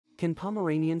Can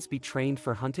Pomeranians be trained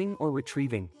for hunting or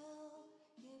retrieving?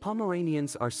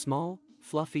 Pomeranians are small,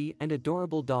 fluffy, and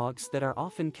adorable dogs that are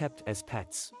often kept as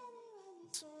pets.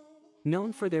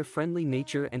 Known for their friendly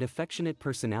nature and affectionate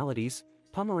personalities,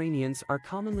 Pomeranians are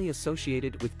commonly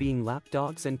associated with being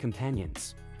lapdogs and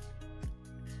companions.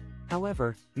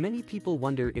 However, many people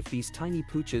wonder if these tiny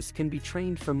pooches can be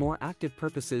trained for more active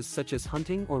purposes such as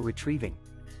hunting or retrieving.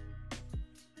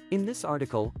 In this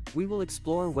article, we will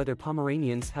explore whether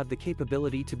Pomeranians have the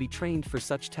capability to be trained for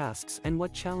such tasks and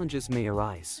what challenges may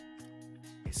arise.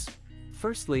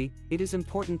 Firstly, it is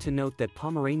important to note that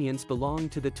Pomeranians belong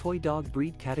to the toy dog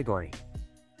breed category.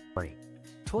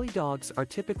 Toy dogs are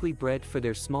typically bred for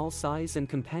their small size and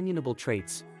companionable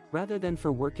traits, rather than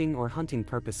for working or hunting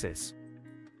purposes.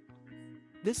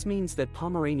 This means that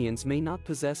Pomeranians may not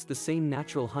possess the same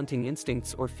natural hunting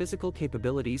instincts or physical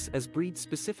capabilities as breeds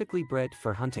specifically bred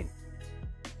for hunting.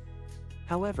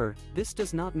 However, this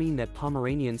does not mean that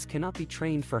Pomeranians cannot be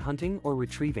trained for hunting or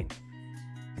retrieving.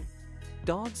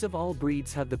 Dogs of all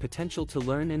breeds have the potential to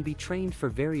learn and be trained for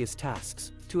various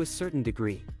tasks, to a certain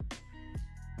degree.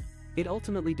 It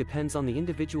ultimately depends on the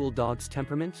individual dog's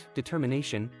temperament,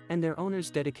 determination, and their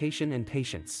owner's dedication and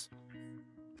patience.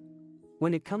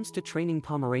 When it comes to training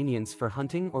Pomeranians for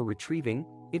hunting or retrieving,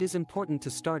 it is important to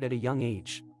start at a young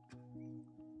age.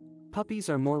 Puppies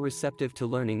are more receptive to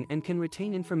learning and can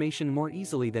retain information more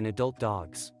easily than adult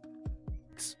dogs.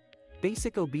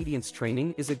 Basic obedience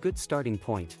training is a good starting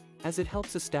point, as it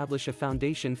helps establish a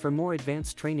foundation for more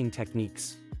advanced training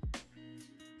techniques.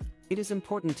 It is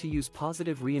important to use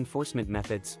positive reinforcement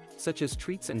methods, such as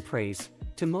treats and praise,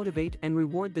 to motivate and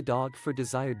reward the dog for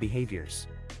desired behaviors.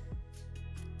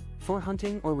 For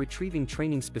hunting or retrieving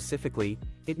training specifically,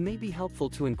 it may be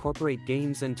helpful to incorporate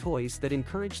games and toys that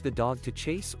encourage the dog to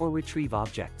chase or retrieve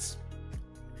objects.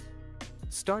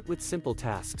 Start with simple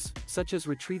tasks, such as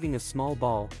retrieving a small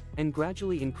ball, and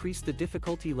gradually increase the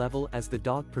difficulty level as the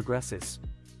dog progresses.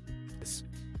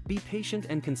 Be patient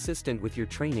and consistent with your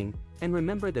training, and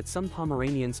remember that some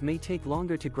Pomeranians may take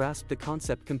longer to grasp the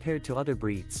concept compared to other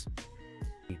breeds.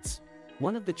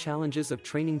 One of the challenges of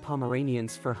training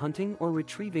Pomeranians for hunting or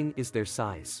retrieving is their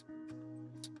size.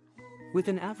 With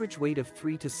an average weight of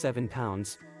 3 to 7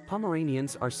 pounds,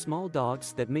 Pomeranians are small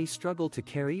dogs that may struggle to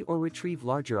carry or retrieve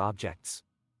larger objects.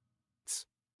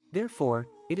 Therefore,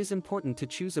 it is important to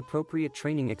choose appropriate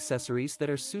training accessories that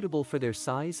are suitable for their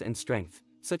size and strength,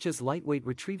 such as lightweight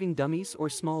retrieving dummies or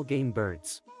small game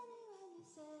birds.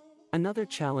 Another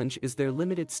challenge is their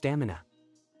limited stamina.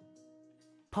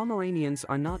 Pomeranians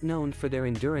are not known for their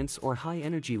endurance or high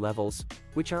energy levels,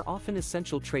 which are often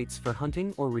essential traits for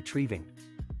hunting or retrieving.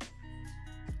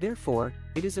 Therefore,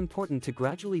 it is important to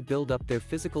gradually build up their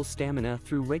physical stamina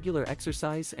through regular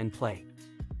exercise and play.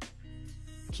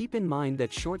 Keep in mind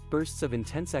that short bursts of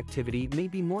intense activity may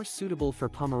be more suitable for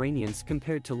Pomeranians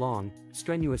compared to long,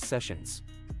 strenuous sessions.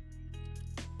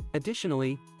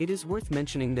 Additionally, it is worth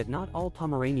mentioning that not all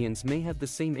Pomeranians may have the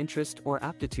same interest or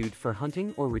aptitude for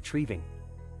hunting or retrieving.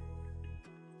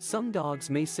 Some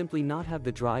dogs may simply not have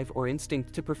the drive or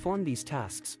instinct to perform these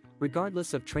tasks,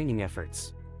 regardless of training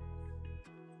efforts.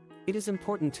 It is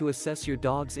important to assess your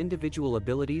dog's individual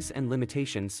abilities and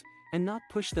limitations, and not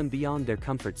push them beyond their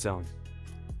comfort zone.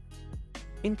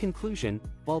 In conclusion,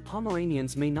 while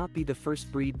Pomeranians may not be the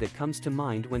first breed that comes to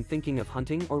mind when thinking of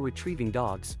hunting or retrieving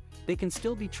dogs, they can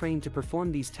still be trained to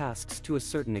perform these tasks to a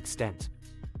certain extent.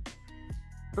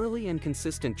 Early and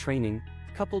consistent training,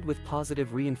 coupled with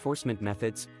positive reinforcement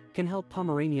methods, can help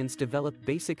Pomeranians develop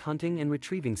basic hunting and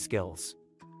retrieving skills.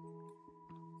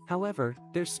 However,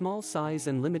 their small size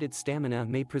and limited stamina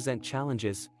may present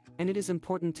challenges, and it is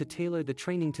important to tailor the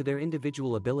training to their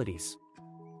individual abilities.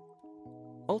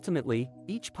 Ultimately,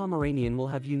 each Pomeranian will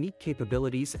have unique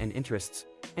capabilities and interests,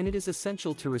 and it is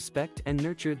essential to respect and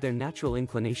nurture their natural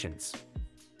inclinations.